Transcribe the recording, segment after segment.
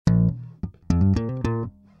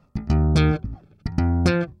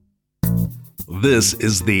This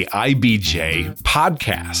is the IBJ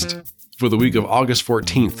podcast for the week of August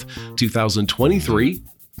 14th, 2023,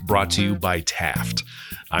 brought to you by Taft.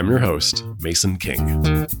 I'm your host, Mason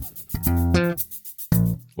King.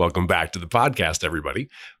 Welcome back to the podcast, everybody.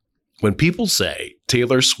 When people say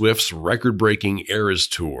Taylor Swift's record-breaking Eras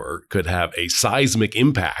Tour could have a seismic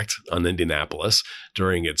impact on Indianapolis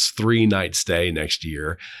during its 3-night stay next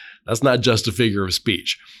year, that's not just a figure of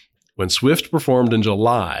speech. When Swift performed in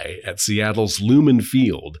July at Seattle's Lumen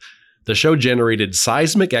Field, the show generated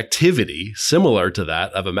seismic activity similar to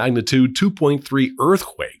that of a magnitude 2.3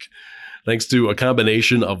 earthquake, thanks to a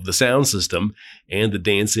combination of the sound system and the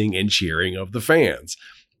dancing and cheering of the fans.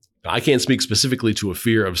 I can't speak specifically to a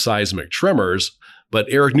fear of seismic tremors, but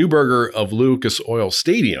Eric Neuburger of Lucas Oil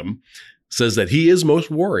Stadium says that he is most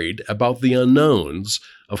worried about the unknowns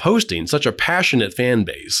of hosting such a passionate fan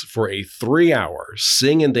base for a 3-hour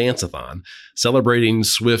sing and dance-a-thon celebrating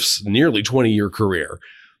Swift's nearly 20-year career.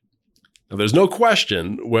 Now, there's no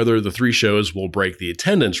question whether the 3 shows will break the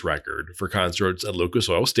attendance record for concerts at Lucas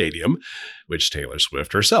Oil Stadium, which Taylor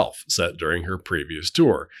Swift herself set during her previous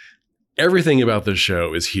tour. Everything about this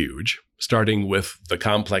show is huge, starting with the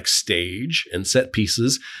complex stage and set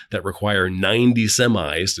pieces that require 90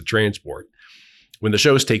 semis to transport. When the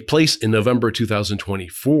shows take place in November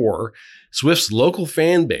 2024, Swift's local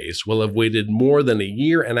fan base will have waited more than a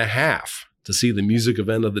year and a half to see the music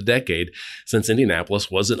event of the decade, since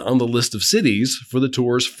Indianapolis wasn't on the list of cities for the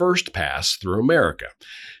tour's first pass through America.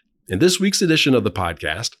 In this week's edition of the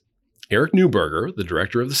podcast, Eric Neuburger, the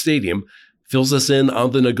director of the stadium, fills us in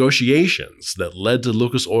on the negotiations that led to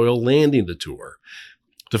Lucas Oil landing the tour.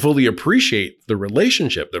 To fully appreciate the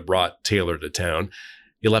relationship that brought Taylor to town,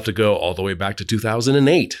 you'll have to go all the way back to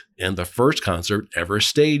 2008 and the first concert ever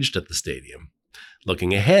staged at the stadium.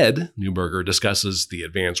 Looking ahead, Neuburger discusses the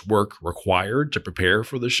advanced work required to prepare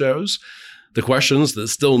for the shows, the questions that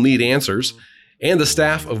still need answers, and the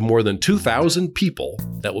staff of more than 2,000 people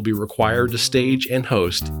that will be required to stage and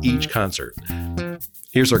host each concert.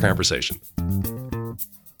 Here's our conversation.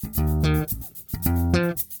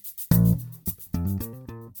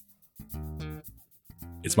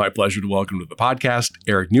 It's my pleasure to welcome to the podcast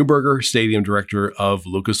Eric Neuburger, Stadium Director of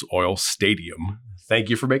Lucas Oil Stadium. Thank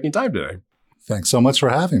you for making time today. Thanks so much for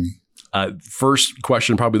having me. First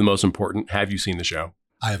question, probably the most important. Have you seen the show?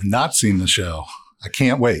 I have not seen the show. I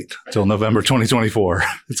can't wait till November 2024.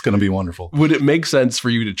 It's going to be wonderful. Would it make sense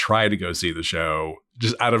for you to try to go see the show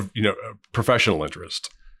just out of, professional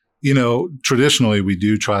interest? Traditionally, we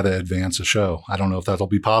do try to advance a show. I don't know if that'll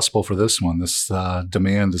be possible for this one. This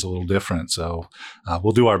demand is a little different. So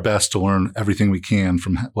we'll do our best to learn everything we can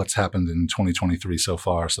from what's happened in 2023 so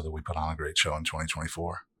far so that we put on a great show in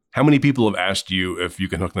 2024. How many people have asked you if you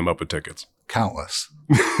can hook them up with tickets? Countless.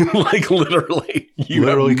 Like literally.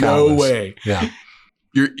 Literally countless. No way. Yeah.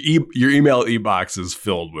 Your email e-box is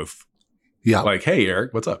filled with like, hey,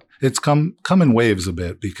 Eric, what's up? It's come in waves a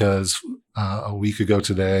bit because a week ago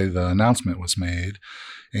today, the announcement was made.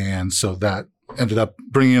 And so that ended up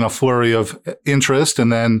bringing in a flurry of interest.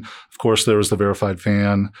 And then, of course, there was the verified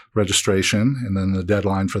fan registration and then the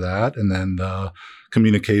deadline for that. And then the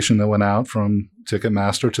communication that went out from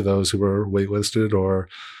Ticketmaster to those who were waitlisted or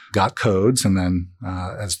got codes. And then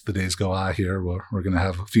as the days go on here, we're going to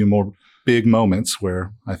have a few more big moments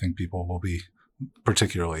where I think people will be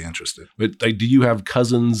particularly interested. But do you have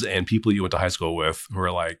cousins and people you went to high school with who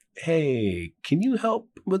are like, hey, can you help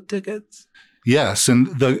with tickets? Yes. And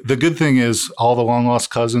the good thing is all the long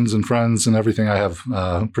lost cousins and friends and everything, I have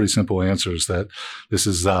pretty simple answers that this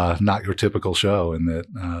is not your typical show and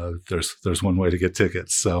that there's one way to get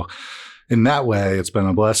tickets. So in that way, it's been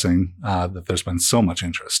a blessing that there's been so much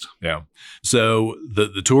interest. Yeah. So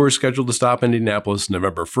the tour is scheduled to stop in Indianapolis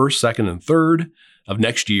November 1st, 2nd, and 3rd of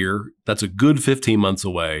next year. That's a good 15 months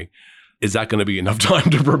away. Is that going to be enough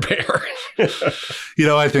time to prepare?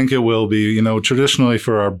 I think it will be. Traditionally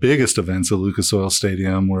for our biggest events at Lucas Oil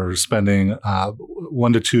Stadium, we're spending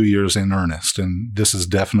 1 to 2 years in earnest. And this is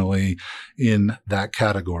definitely in that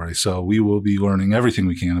category. So we will be learning everything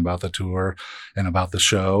we can about the tour and about the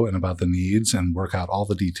show and about the needs and work out all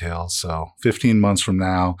the details. So 15 months from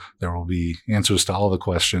now, there will be answers to all the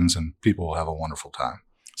questions and people will have a wonderful time.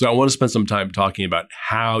 So I want to spend some time talking about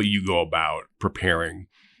how you go about preparing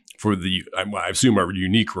for I assume are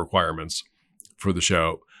unique requirements for the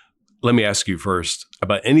show. Let me ask you first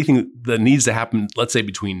about anything that needs to happen, let's say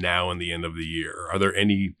between now and the end of the year. Are there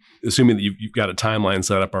any, assuming that you've got a timeline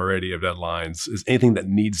set up already of deadlines, is anything that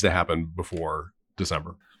needs to happen before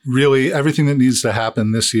December? Really, everything that needs to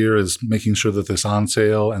happen this year is making sure that this on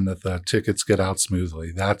sale and that the tickets get out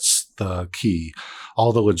smoothly. That's the key.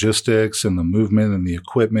 All the logistics and the movement and the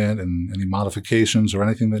equipment and any modifications or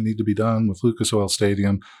anything that need to be done with Lucas Oil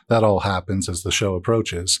Stadium, that all happens as the show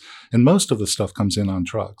approaches. And most of the stuff comes in on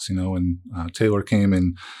trucks. When Taylor came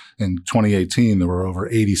in 2018, there were over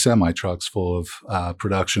 80 semi-trucks full of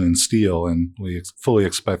production and steel, and we fully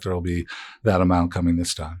expect there will be that amount coming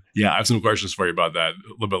this time. Yeah, I have some questions for you about that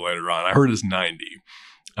a little bit later on. I heard it's 90,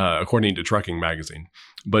 according to Trucking Magazine,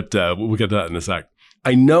 but we'll get to that in a sec.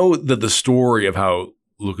 I know that the story of how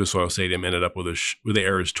Lucas Oil Stadium ended up with the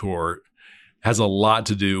Eras Tour has a lot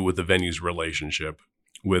to do with the venue's relationship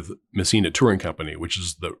with Messina Touring Company, which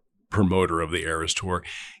is the promoter of the Eras Tour.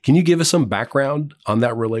 Can you give us some background on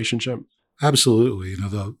that relationship? Absolutely.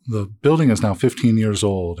 The building is now 15 years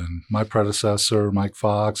old, and my predecessor, Mike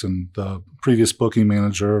Fox, and the previous booking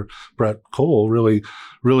manager, Brett Cole, really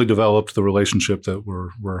developed the relationship that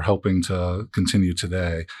we're helping to continue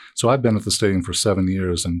today. So I've been at the stadium for 7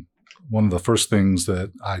 years, and one of the first things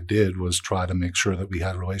that I did was try to make sure that we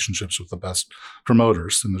had relationships with the best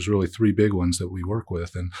promoters. And there's really 3 big ones that we work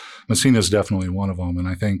with, and Messina is definitely one of them. And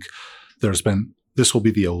I think this will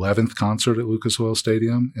be the 11th concert at Lucas Oil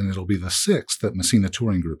Stadium, and it'll be the 6th that Messina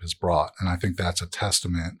Touring Group has brought. And I think that's a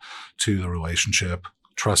testament to the relationship,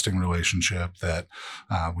 trusting relationship that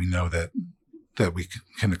we know that we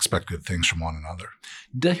can expect good things from one another.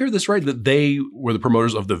 Did I hear this right, that they were the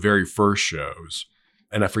promoters of the very first shows?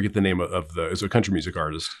 And I forget the name of it's a country music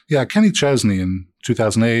artist. Yeah, Kenny Chesney in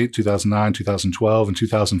 2008, 2009, 2012, and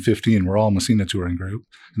 2015 were all Messina Touring Group,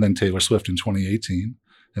 and then Taylor Swift in 2018.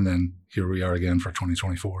 And then here we are again for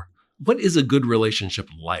 2024. What is a good relationship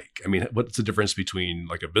like? I mean, what's the difference between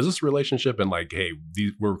like a business relationship and like, hey,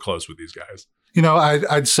 we're close with these guys?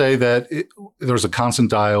 I'd say that there's a constant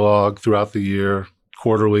dialogue throughout the year,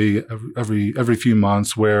 quarterly, every few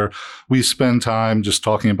months, where we spend time just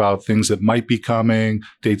talking about things that might be coming,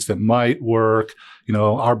 dates that might work.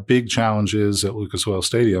 Our big challenges at Lucas Oil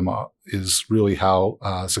Stadium is really how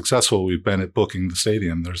successful we've been at booking the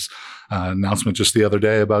stadium. There's an announcement just the other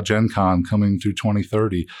day about Gen Con coming through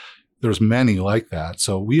 2030. There's many like that.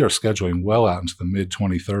 So we are scheduling well out into the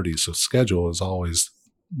mid-2030s. So schedule is always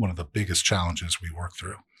one of the biggest challenges we work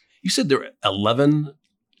through. You said there are 11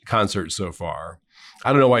 concerts so far.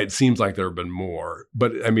 I don't know why it seems like there have been more,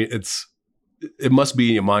 but I mean, it must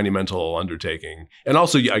be a monumental undertaking. And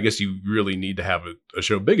also, I guess you really need to have a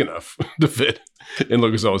show big enough to fit in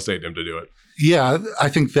Lucas Oil Stadium to do it. Yeah, I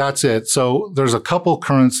think that's it. So there's a couple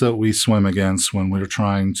currents that we swim against when we're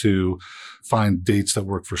trying to find dates that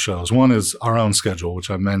work for shows. One is our own schedule, which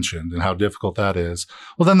I mentioned, and how difficult that is.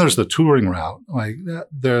 Well, then there's the touring route. Like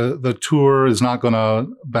the tour is not going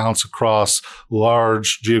to bounce across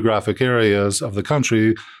large geographic areas of the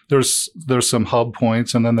country. There's some hub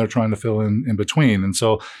points, and then they're trying to fill in between. And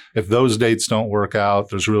so if those dates don't work out,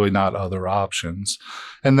 there's really not other options.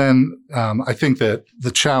 And then I think that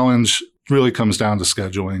the challenge really comes down to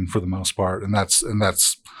scheduling for the most part, and that's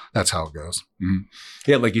how it goes. Mm-hmm.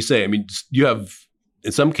 Yeah, like you say, I mean, you have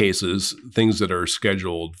in some cases things that are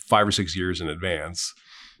scheduled 5 or 6 years in advance,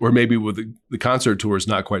 where maybe with the concert tour is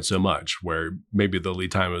not quite so much, where maybe the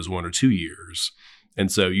lead time is 1 or 2 years,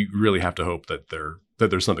 and so you really have to hope that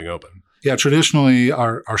there's something open. Yeah, traditionally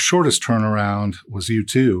our shortest turnaround was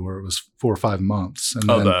U2, where it was 4 or 5 months. And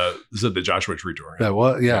the Joshua Tree tour. That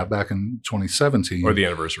was back in 2017, or the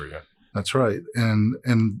anniversary. Yeah, that's right.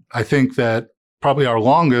 And I think that probably our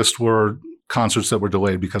longest were concerts that were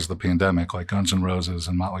delayed because of the pandemic, like Guns N' Roses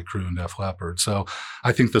and Motley Crue and Def Leppard. So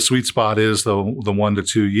I think the sweet spot is the 1 to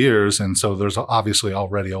 2 years. And so there's obviously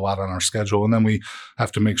already a lot on our schedule. And then we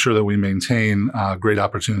have to make sure that we maintain great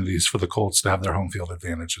opportunities for the Colts to have their home field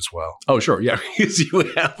advantage as well. Oh, sure. Yeah, because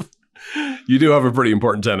you do have a pretty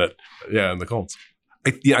important tenant. Yeah, in the Colts.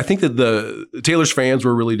 I think that the Taylor's fans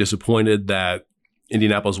were really disappointed that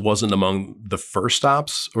Indianapolis wasn't among the first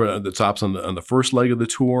stops, or the stops on the first leg of the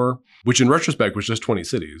tour, which in retrospect was just 20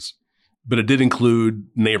 cities. But it did include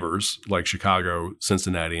neighbors like Chicago,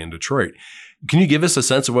 Cincinnati, and Detroit. Can you give us a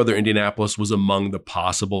sense of whether Indianapolis was among the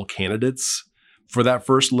possible candidates for that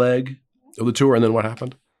first leg of the tour, and then what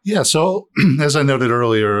happened? Yeah, so as I noted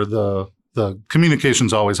earlier, the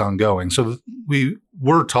communication's always ongoing. So we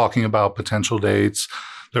were talking about potential dates.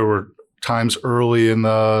 There were times early in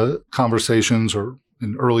the conversations or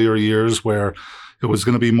in earlier years where it was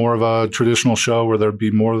going to be more of a traditional show where there'd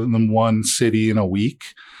be more than one city in a week.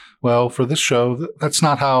 Well, for this show, that's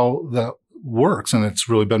not how that works. And it's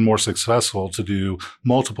really been more successful to do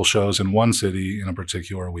multiple shows in one city in a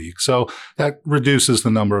particular week. So that reduces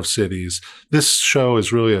the number of cities. This show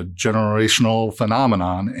is really a generational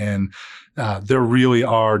phenomenon. And there really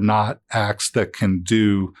are not acts that can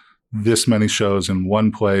do this many shows in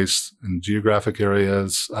one place in geographic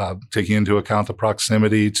areas, taking into account the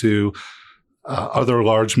proximity to other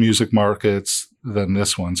large music markets than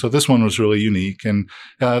this one. So this one was really unique. And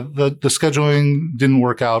the scheduling didn't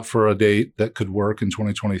work out for a date that could work in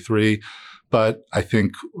 2023. But I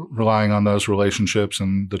think relying on those relationships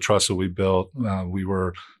and the trust that we built, we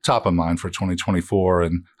were top of mind for 2024.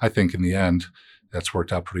 And I think in the end, that's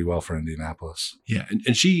worked out pretty well for Indianapolis. Yeah.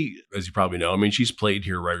 And she, as you probably know, I mean, she's played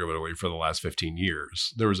here regularly for the last 15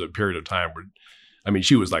 years. There was a period of time where, I mean,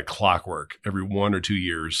 she was like clockwork every 1 or 2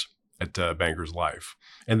 years at Banger's Life.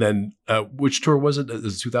 And then which tour was it? It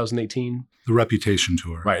was 2018? The Reputation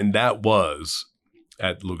Tour. Right. And that was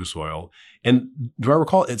at Lucas Oil. And do I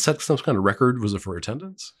recall it set some kind of record? Was it for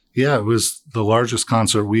attendance? Yeah, it was the largest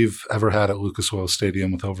concert we've ever had at Lucas Oil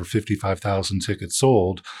Stadium with over 55,000 tickets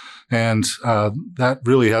sold. And that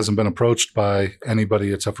really hasn't been approached by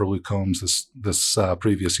anybody except for Luke Combs this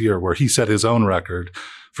previous year, where he set his own record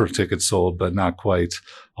for tickets sold, but not quite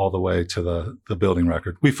all the way to the building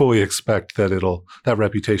record. We fully expect that that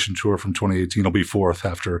Reputation tour from 2018 will be fourth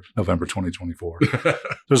after November 2024.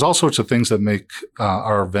 There's all sorts of things that make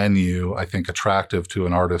our venue, I think, attractive to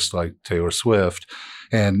an artist like Taylor Swift,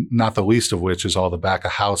 and not the least of which is all the back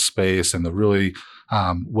of house space and the really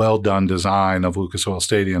well done design of Lucas Oil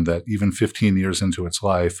Stadium that even 15 years into its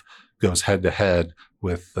life goes head to head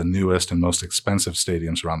with the newest and most expensive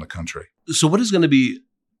stadiums around the country. So what is going to be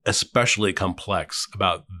especially complex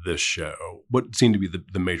about this show? What seem to be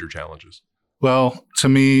the major challenges? Well, to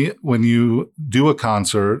me, when you do a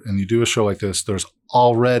concert and you do a show like this, there's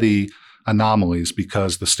already anomalies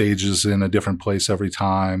because the stage is in a different place every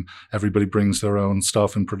time. Everybody brings their own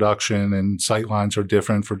stuff in production, and sight lines are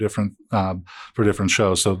different for different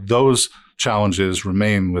shows. So those challenges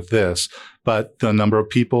remain with this, but the number of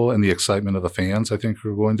people and the excitement of the fans, I think,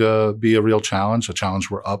 are going to be a real challenge, a challenge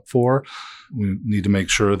we're up for. We need to make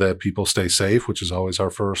sure that people stay safe, which is always our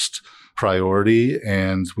first priority.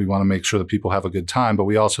 And we want to make sure that people have a good time, but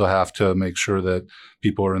we also have to make sure that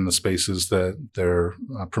people are in the spaces that they're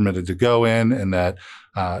permitted to go in, and that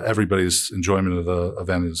everybody's enjoyment of the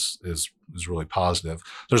event is really positive.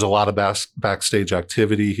 There's a lot of backstage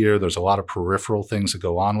activity here. There's a lot of peripheral things that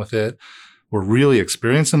go on with it. We're really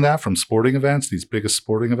experiencing that from sporting events, these biggest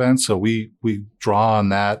sporting events. So we draw on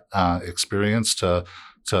that experience to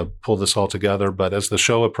pull this all together. But as the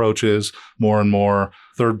show approaches, more and more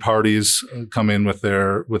third parties come in with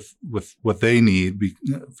what they need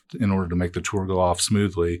in order to make the tour go off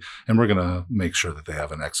smoothly. And we're going to make sure that they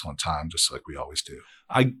have an excellent time, just like we always do.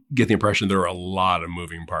 I get the impression there are a lot of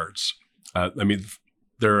moving parts. I mean,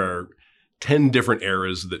 there are 10 different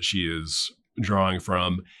eras that she is drawing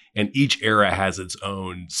from, and each era has its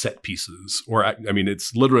own set pieces. Or, I mean,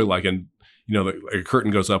 it's literally like a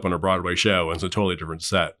curtain goes up on a Broadway show and it's a totally different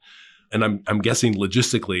set. And I'm guessing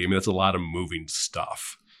logistically, I mean, that's a lot of moving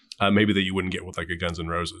stuff, maybe that you wouldn't get with like a Guns N'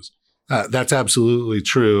 Roses. That's absolutely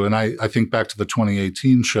true. And I think back to the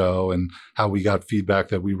 2018 show and how we got feedback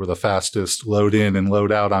that we were the fastest load in and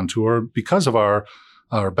load out on tour because of our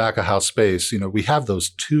back of house space. You know, we have those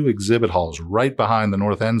 2 exhibit halls right behind the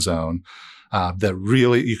north end zone that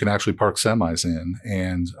really you can actually park semis in,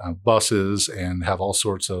 and buses, and have all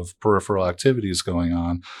sorts of peripheral activities going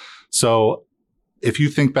on. So if you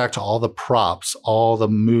think back to all the props, all the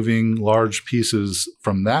moving large pieces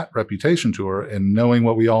from that Reputation tour, and knowing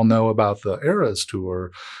what we all know about the Eras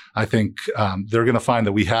tour, I think they're going to find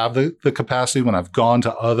that we have the capacity. When I've gone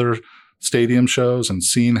to other stadium shows and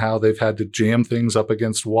seen how they've had to jam things up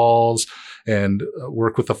against walls and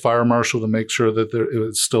work with the fire marshal to make sure that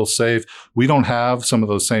it's still safe. We don't have some of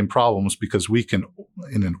those same problems because we can,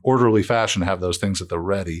 in an orderly fashion, have those things at the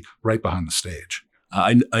ready right behind the stage.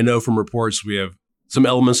 I know from reports we have some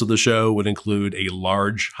elements of the show would include a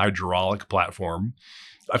large hydraulic platform.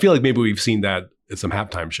 I feel like maybe we've seen that at some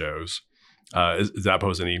halftime shows. Does that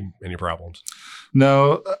pose any problems?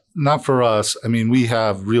 No, not for us. I mean, we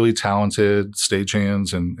have really talented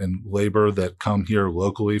stagehands and labor that come here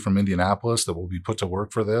locally from Indianapolis that will be put to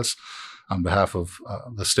work for this on behalf of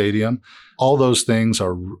the stadium. All those things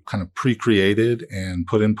are kind of pre-created and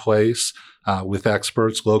put in place with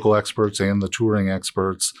experts, local experts and the touring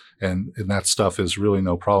experts. And that stuff is really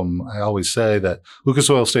no problem. I always say that Lucas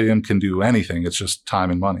Oil Stadium can do anything. It's just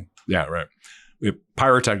time and money. Yeah, right. We have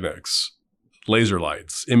pyrotechnics, laser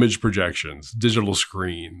lights, image projections, digital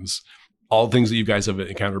screens, all things that you guys have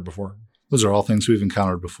encountered before? Those are all things we've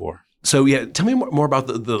encountered before. So yeah, tell me more about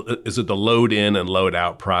is it the load in and load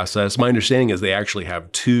out process? My understanding is they actually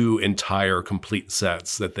have 2 entire complete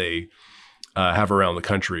sets that they have around the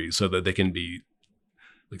country so that they can be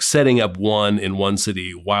like setting up one in one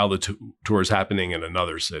city while the tour is happening in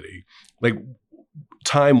another city. Like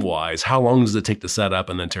time-wise, how long does it take to set up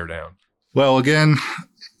and then tear down? Well, again,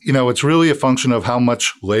 it's really a function of how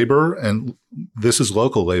much labor, and this is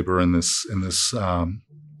local labor in this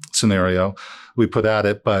scenario, we put at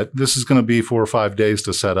it. But this is going to be 4 or 5 days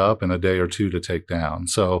to set up and a day or two to take down.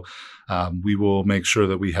 So we will make sure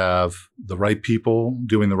that we have the right people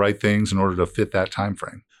doing the right things in order to fit that time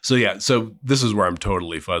frame. So this is where I'm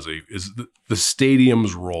totally fuzzy, is the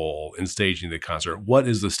stadium's role in staging the concert. What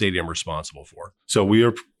is the stadium responsible for? So we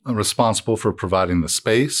are responsible for providing the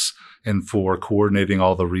space and for coordinating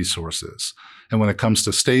all the resources. And when it comes to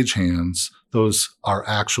stagehands, those are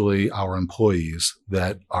actually our employees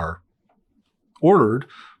that are ordered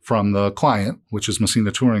from the client, which is Messina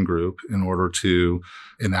Touring Group, in order to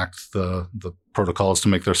enact the protocols to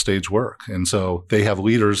make their stage work. And so they have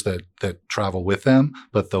leaders that travel with them,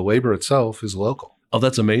 but the labor itself is local. Oh,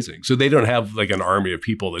 that's amazing. So they don't have like an army of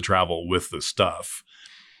people that travel with the stuff.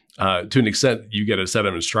 To an extent, you get a set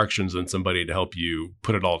of instructions and somebody to help you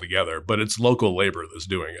put it all together, but it's local labor that's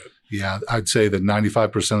doing it. Yeah, I'd say that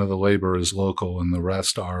 95% of the labor is local and the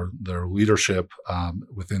rest are their leadership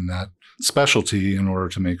within that specialty in order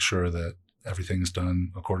to make sure that everything is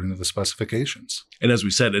done according to the specifications. And as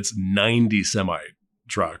we said, it's 90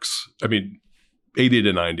 semi-trucks. I mean, 80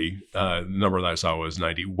 to 90. The number that I saw was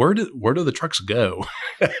 90. Where do the trucks go?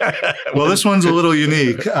 Well, this one's a little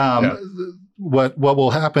unique. What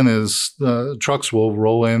will happen is the trucks will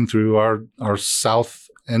roll in through our south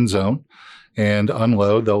end zone and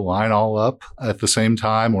unload. They'll line all up at the same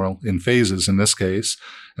time, or in phases in this case,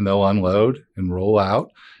 and they'll unload and roll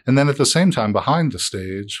out. And then at the same time, behind the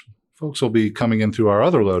stage, folks will be coming in through our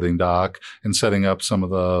other loading dock and setting up some of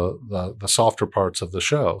the softer parts of the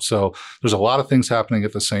show. So there's a lot of things happening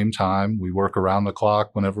at the same time. We work around the clock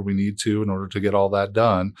whenever we need to in order to get all that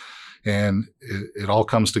done. And it all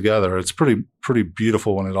comes together. It's pretty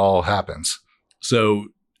beautiful when it all happens. So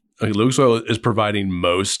Lucas Oil is providing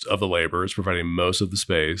most of the labor, is providing most of the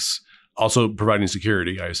space, also providing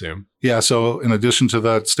security, I assume. Yeah. So in addition to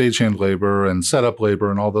that stagehand labor and setup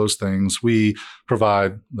labor and all those things, we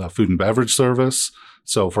provide the food and beverage service.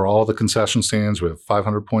 So for all the concession stands, we have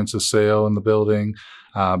 500 points of sale in the building,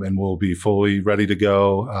 and we'll be fully ready to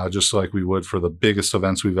go, just like we would for the biggest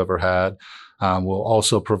events we've ever had. We'll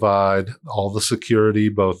also provide all the security,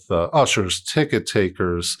 both ushers, ticket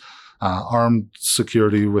takers, armed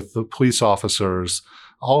security with the police officers.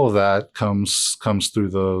 All of that comes through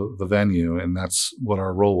the venue, and that's what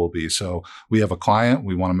our role will be. So we have a client.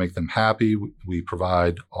 We want to make them happy. We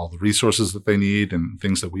provide all the resources that they need, and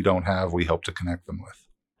things that we don't have, we help to connect them with.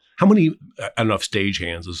 How many, I don't know if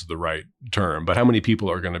stagehands is the right term, but how many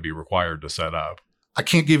people are going to be required to set up? I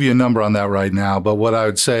can't give you a number on that right now, but what I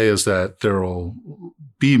would say is that there will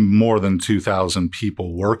be more than 2,000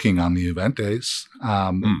 people working on the event days.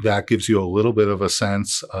 That gives you a little bit of a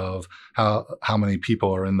sense of how many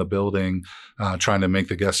people are in the building trying to make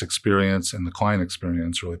the guest experience and the client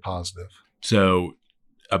experience really positive. So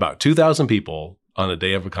about 2,000 people on a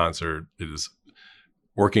day of a concert is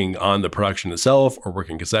working on the production itself, or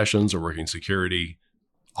working concessions, or working security.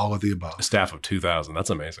 All of the above. A staff of 2,000. That's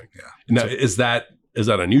amazing. Yeah. Now, is that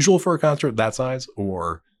unusual for a concert that size,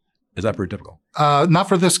 or is that pretty typical? Not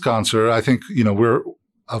for this concert. I think, we're,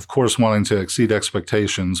 of course, wanting to exceed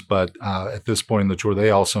expectations, but at this point in the tour, they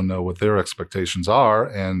also know what their expectations are,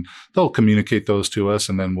 and they'll communicate those to us,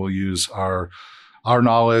 and then we'll use our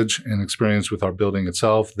knowledge and experience with our building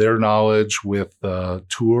itself, their knowledge with the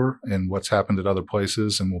tour and what's happened at other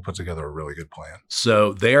places, and we'll put together a really good plan.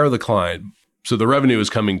 So they are the client. So the revenue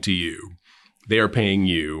is coming to you. They are paying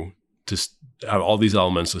you to have all these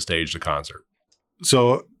elements to stage the concert.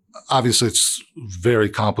 So obviously it's very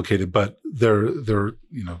complicated, but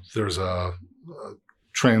there's a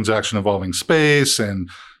transaction involving space,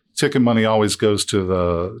 and ticket money always goes to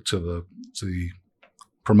the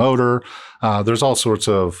promoter. There's all sorts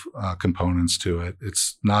of components to it.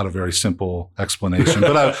 It's not a very simple explanation,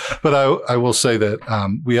 but I will say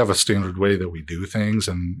that we have a standard way that we do things,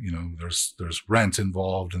 and there's rent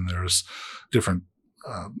involved, and there's different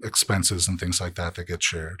expenses and things like that get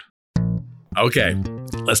shared. Okay,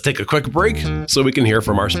 let's take a quick break so we can hear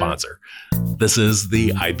from our sponsor. This is the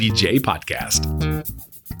IBJ podcast.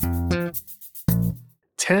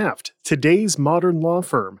 Taft, today's modern law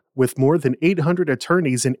firm. With more than 800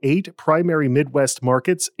 attorneys in 8 primary Midwest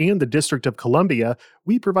markets and the District of Columbia,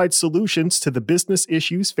 we provide solutions to the business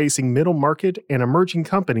issues facing middle market and emerging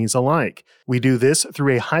companies alike. We do this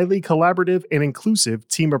through a highly collaborative and inclusive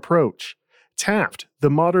team approach. Taft, the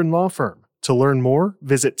modern law firm. To learn more,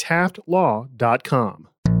 visit taftlaw.com.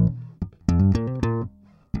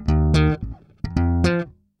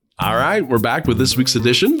 All right, we're back with this week's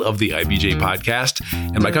edition of the IBJ podcast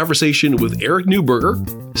and my conversation with Eric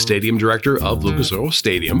Neuburger, Stadium Director of Lucas Oil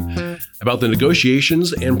Stadium, about the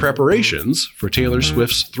negotiations and preparations for Taylor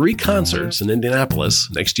Swift's 3 concerts in Indianapolis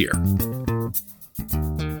next year.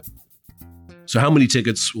 So how many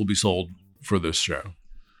tickets will be sold for this show,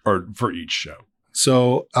 or for each show?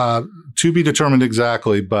 So to be determined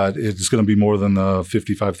exactly, but it's going to be more than the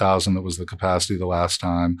 55,000 that was the capacity the last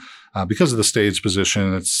time. Because of the stage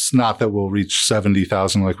position, it's not that we'll reach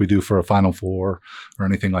 70,000 like we do for a Final Four or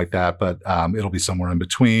anything like that, but it'll be somewhere in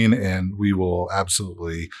between, and we will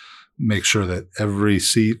absolutely make sure that every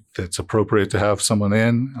seat that's appropriate to have someone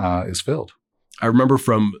in is filled. I remember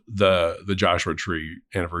from the Joshua Tree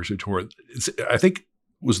anniversary tour, I think,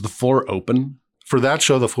 was the floor open? For that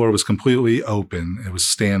show, the floor was completely open. It was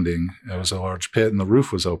standing. It was a large pit, and the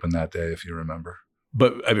roof was open that day, if you remember.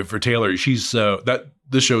 But I mean, for Taylor, this show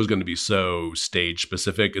is going to be so stage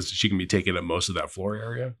specific. Is she can be taking up most of that floor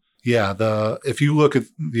area? Yeah. If you look at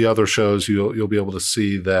the other shows, you'll be able to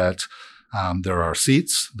see that there are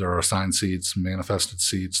seats, there are assigned seats, manifested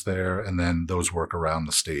seats there, and then those work around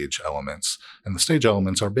the stage elements. And the stage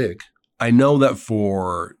elements are big. I know that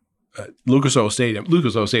for Lucas Oil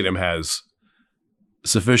Stadium has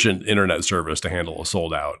sufficient internet service to handle a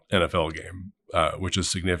sold-out NFL game, which is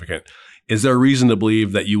significant. Is there a reason to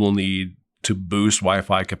believe that you will need to boost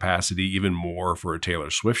Wi-Fi capacity even more for a Taylor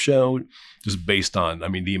Swift show, just based on,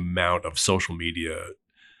 the amount of social media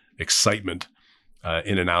excitement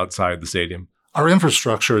in and outside the stadium? Our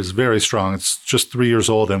infrastructure is very strong. It's just 3 years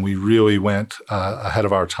old, and we really went ahead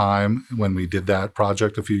of our time when we did that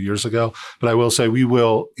project a few years ago. But I will say we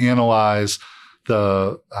will analyze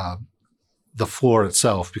the floor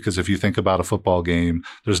itself, because if you think about a football game,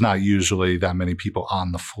 there's not usually that many people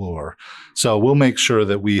on the floor. So we'll make sure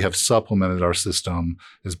that we have supplemented our system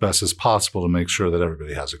as best as possible to make sure that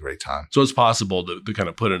everybody has a great time. So it's possible to kind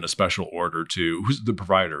of put in a special order to who's the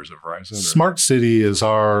provider? Is it Verizon? Smart City is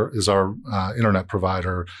our internet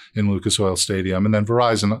provider in Lucas Oil Stadium, and then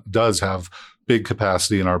Verizon does have big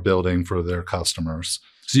capacity in our building for their customers.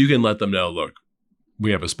 So you can let them know, look,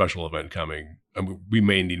 we have a special event coming, and we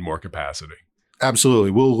may need more capacity. Absolutely.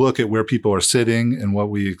 We'll look at where people are sitting and what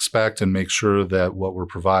we expect and make sure that what we're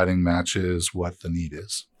providing matches what the need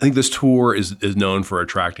is. I think this tour is known for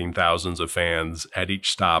attracting thousands of fans at each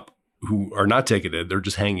stop who are not ticketed. They're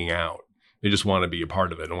just hanging out. They just want to be a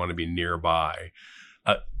part of it and want to be nearby.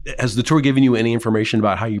 Has the tour given you any information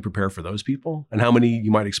about how you prepare for those people and how many you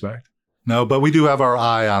might expect? No, but we do have our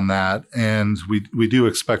eye on that, and we do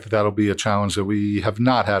expect that that'll be a challenge that we have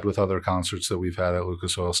not had with other concerts that we've had at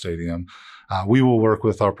Lucas Oil Stadium. We will work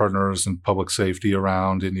with our partners in public safety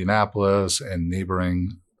around Indianapolis and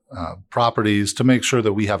neighboring properties to make sure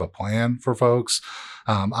that we have a plan for folks.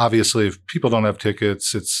 Obviously, if people don't have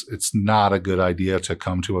tickets, it's not a good idea to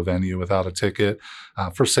come to a venue without a ticket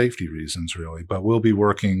for safety reasons, really. But we'll be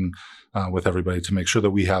working with everybody to make sure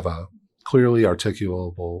that we have a clearly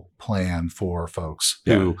articulable plan for folks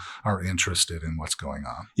who are interested in what's going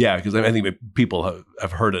on. Yeah, because I think people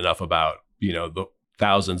have heard enough about, the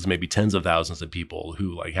thousands, maybe tens of thousands of people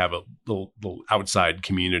who have a little outside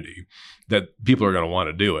community that people are going to want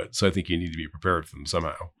to do it. So I think you need to be prepared for them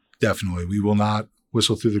somehow. Definitely. We will not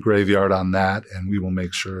whistle through the graveyard on that, and we will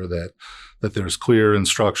make sure that there's clear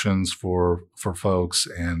instructions for folks,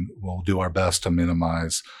 and we'll do our best to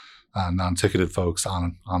minimize non-ticketed folks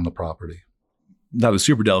on the property. Not a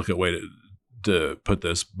super delicate way to put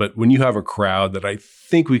this, but when you have a crowd that I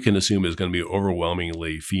think we can assume is going to be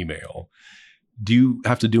overwhelmingly female, do you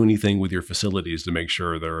have to do anything with your facilities to make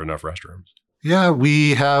sure there are enough restrooms? Yeah,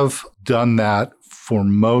 we have done that for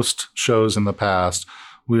most shows in the past.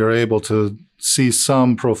 We are able to see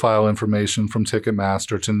some profile information from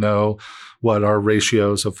Ticketmaster to know what our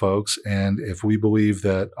ratios of folks, and if we believe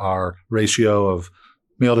that our ratio of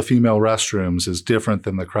male to female restrooms is different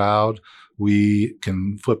than the crowd, we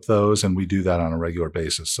can flip those, and we do that on a regular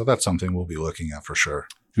basis. So that's something we'll be looking at for sure.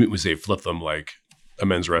 We say flip them like a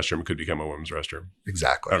men's restroom could become a women's restroom.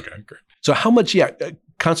 Exactly. Okay, great. So how much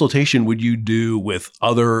consultation would you do with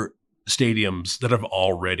other stadiums that have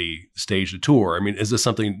already staged a tour? I mean, is this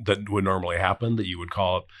something that would normally happen, that you would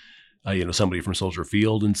call somebody from Soldier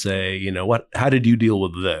Field and say, how did you deal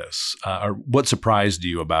with this? Or what surprised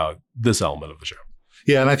you about this element of the show?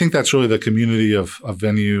 Yeah, and I think that's really the community of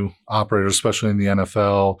venue operators, especially in the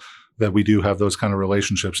NFL, that we do have those kind of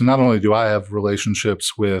relationships. And not only do I have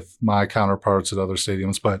relationships with my counterparts at other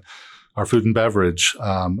stadiums, but our food and beverage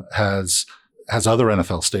has other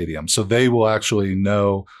NFL stadiums. So they will actually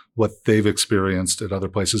know what they've experienced at other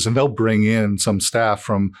places. And they'll bring in some staff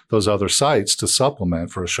from those other sites to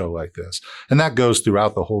supplement for a show like this. And that goes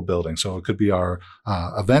throughout the whole building. So it could be our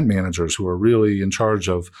event managers who are really in charge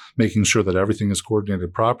of making sure that everything is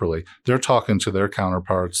coordinated properly. They're talking to their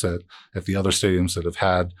counterparts at the other stadiums that have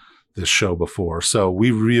had this show before. So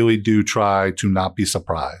we really do try to not be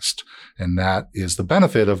surprised. And that is the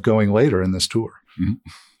benefit of going later in this tour. Mm-hmm.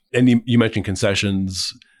 And you mentioned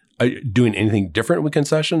concessions. Are you doing anything different with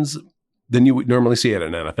concessions than you would normally see at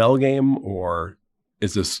an NFL game? Or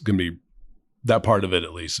is this going to be, that part of it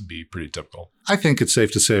at least, be pretty typical? I think it's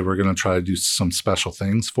safe to say we're going to try to do some special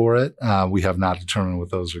things for it. We have not determined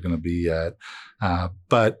what those are going to be yet.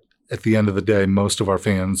 But at the end of the day, most of our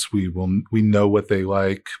fans, we know what they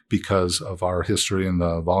like because of our history and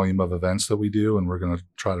the volume of events that we do. And we're going to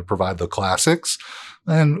try to provide the classics.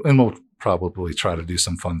 And we'll probably try to do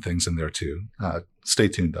some fun things in there too. Stay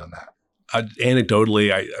tuned on that.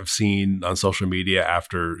 Anecdotally, I've seen on social media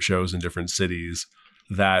after shows in different cities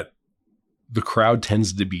that the crowd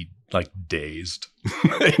tends to be like dazed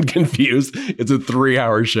and confused. It's a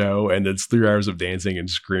 3-hour show and it's 3 hours of dancing and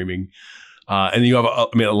screaming. And you have,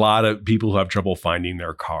 a lot of people who have trouble finding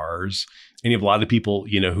their cars, and you have a lot of people,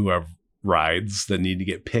 who have rides that need to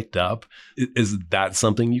get picked up. Is that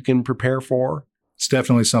something you can prepare for? It's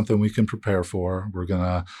definitely something we can prepare for. We're going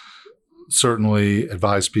to certainly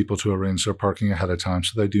advise people to arrange their parking ahead of time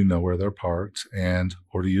so they do know where they're parked,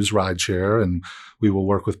 or to use rideshare. And we will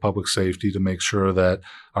work with public safety to make sure that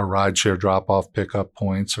our rideshare drop-off pickup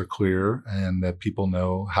points are clear and that people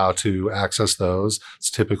know how to access those.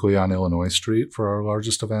 It's typically on Illinois Street for our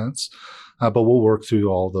largest events. But we'll work through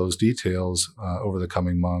all those details over the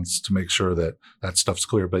coming months to make sure that that stuff's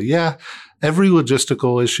clear. But yeah, every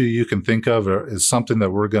logistical issue you can think of is something that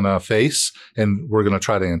we're going to face and we're going to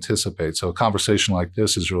try to anticipate. So a conversation like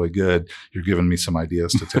this is really good. You're giving me some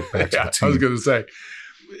ideas to take back to the team. I was going to say,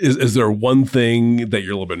 is there one thing that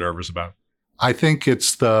you're a little bit nervous about? I think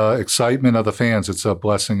it's the excitement of the fans. It's a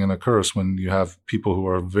blessing and a curse when you have people who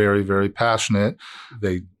are very, very passionate.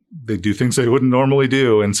 They do things they wouldn't normally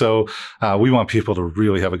do. And so we want people to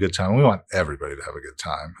really have a good time. We want everybody to have a good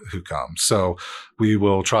time who comes. So we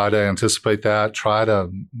will try to anticipate that, try to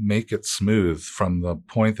make it smooth from the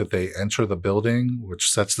point that they enter the building,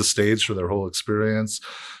 which sets the stage for their whole experience,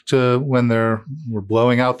 to when we're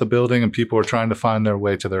blowing out the building and people are trying to find their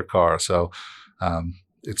way to their car. So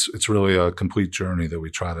it's really a complete journey that we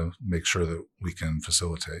try to make sure that we can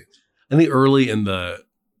facilitate. I think early in the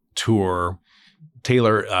tour,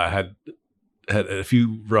 Taylor had a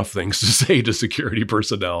few rough things to say to security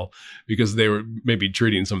personnel because they were maybe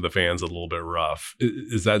treating some of the fans a little bit rough.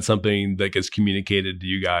 Is that something that gets communicated to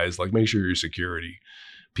you guys? Like, make sure your security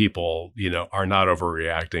people, are not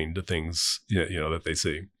overreacting to things, that they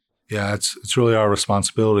see. Yeah, it's really our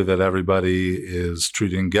responsibility that everybody is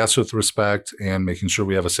treating guests with respect and making sure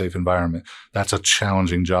we have a safe environment. That's a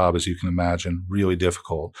challenging job, as you can imagine, really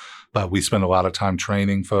difficult. But we spend a lot of time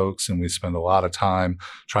training folks and we spend a lot of time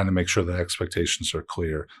trying to make sure that expectations are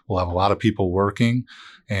clear. We'll have a lot of people working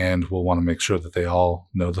and we'll want to make sure that they all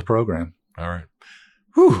know the program. All right.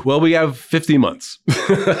 Whew. Well, we have 50 months.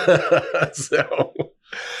 So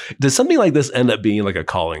does something like this end up being like a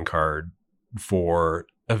calling card for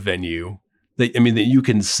a venue that you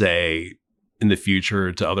can say in the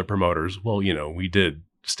future to other promoters, well, we did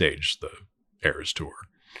stage the Eras Tour?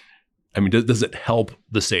 Does it help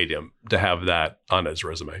the stadium to have that on its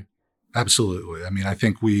resume? Absolutely. I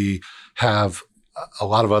think we have a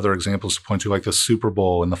lot of other examples to point to, like the Super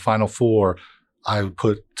Bowl and the Final Four. I would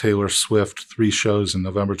put Taylor Swift 3 shows in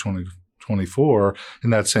November 2024 in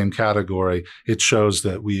that same category. It shows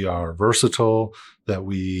that we are versatile, that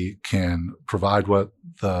we can provide what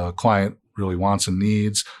the client really wants and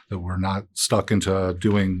needs, that we're not stuck into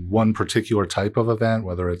doing one particular type of event,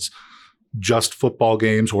 whether it's just football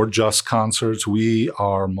games or just concerts. We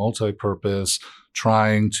are multi-purpose,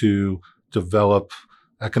 trying to develop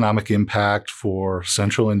economic impact for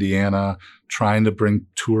central Indiana, trying to bring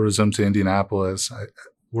tourism to Indianapolis.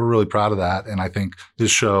 We're really proud of that. And I think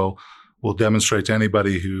this show will demonstrate to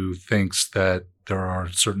anybody who thinks that there are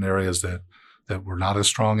certain areas that we're not as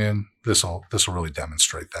strong in. This will really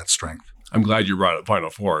demonstrate that strength. I'm glad you brought up Final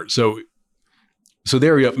Four. So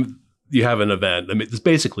there you have an event. It's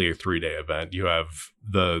basically a 3-day event. You have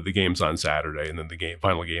the games on Saturday and then the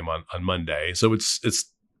final game on Monday. So it's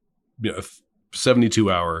a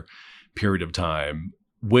 72-hour period of time.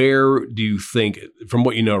 Where do you think, from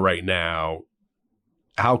what you know right now,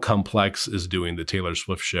 how complex is doing the Taylor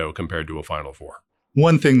Swift show compared to a Final Four?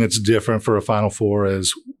 One thing that's different for a Final Four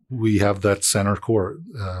is we have that center court.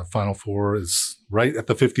 Final Four is right at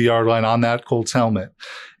the 50-yard line on that Colts helmet.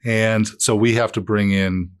 And so we have to bring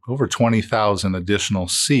in over 20,000 additional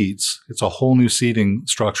seats. It's a whole new seating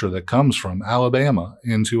structure that comes from Alabama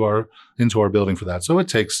into our building for that. So it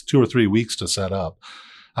takes 2 or 3 weeks to set up.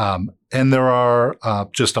 And there are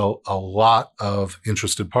just a lot of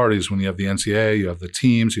interested parties when you have the NCAA, you have the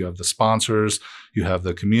teams, you have the sponsors, you have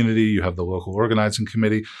the community, you have the local organizing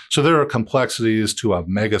committee. So there are complexities to a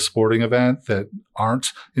mega sporting event that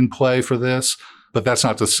aren't in play for this. But that's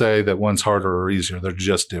not to say that one's harder or easier. They're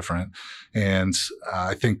just different. And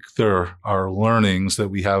I think there are learnings that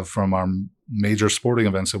we have from our major sporting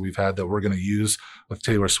events that we've had that we're going to use with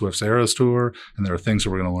Taylor Swift's Eras Tour. And there are things that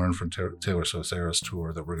we're going to learn from Taylor Swift's Eras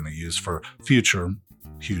Tour that we're going to use for future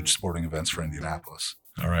huge sporting events for Indianapolis.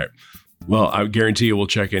 All right. Well, I guarantee you we'll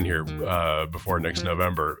check in here before next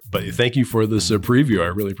November. But thank you for this preview. I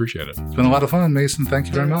really appreciate it. It's been a lot of fun, Mason. Thank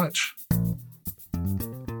you very much.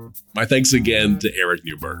 My thanks again to Eric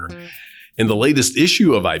Neuburger. In the latest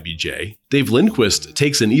issue of IBJ, Dave Lindquist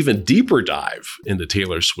takes an even deeper dive into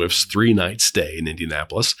Taylor Swift's 3-night stay in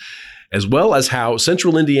Indianapolis, as well as how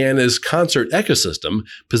Central Indiana's concert ecosystem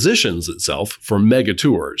positions itself for mega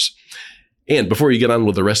tours. And before you get on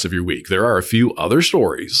with the rest of your week, there are a few other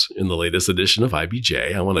stories in the latest edition of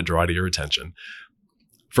IBJ I want to draw to your attention.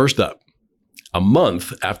 First up, a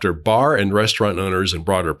month after bar and restaurant owners in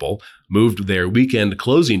Broad Ripple moved their weekend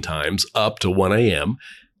closing times up to 1 a.m.,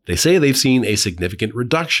 they say they've seen a significant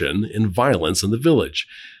reduction in violence in the village.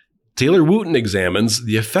 Taylor Wooten examines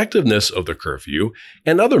the effectiveness of the curfew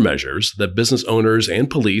and other measures that business owners and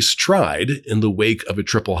police tried in the wake of a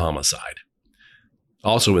triple homicide.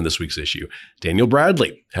 Also in this week's issue, Daniel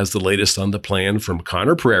Bradley has the latest on the plan from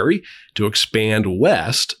Conner Prairie to expand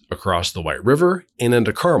west across the White River and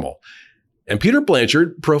into Carmel. And Peter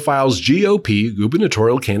Blanchard profiles GOP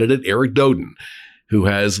gubernatorial candidate Eric Doden, who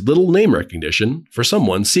has little name recognition for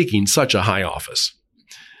someone seeking such a high office.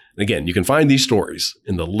 And again, you can find these stories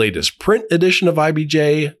in the latest print edition of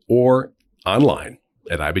IBJ or online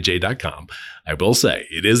at IBJ.com. I will say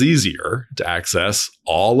it is easier to access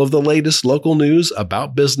all of the latest local news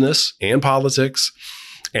about business and politics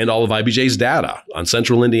and all of IBJ's data on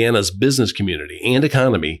Central Indiana's business community and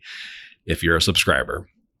economy if you're a subscriber.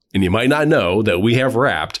 And you might not know that we have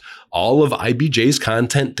wrapped all of IBJ's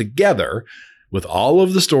content together with all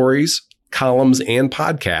of the stories, columns, and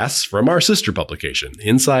podcasts from our sister publication,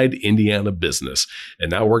 Inside Indiana Business.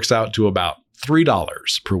 And that works out to about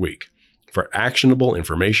 $3 per week for actionable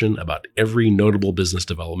information about every notable business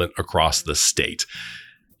development across the state.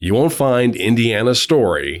 You won't find Indiana's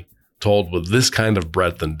story told with this kind of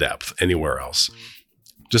breadth and depth anywhere else.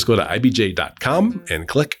 Just go to IBJ.com and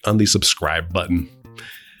click on the subscribe button.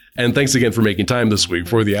 And thanks again for making time this week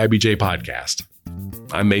for the IBJ podcast.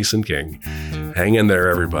 I'm Mason King. Hang in there,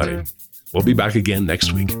 everybody. We'll be back again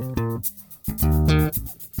next week.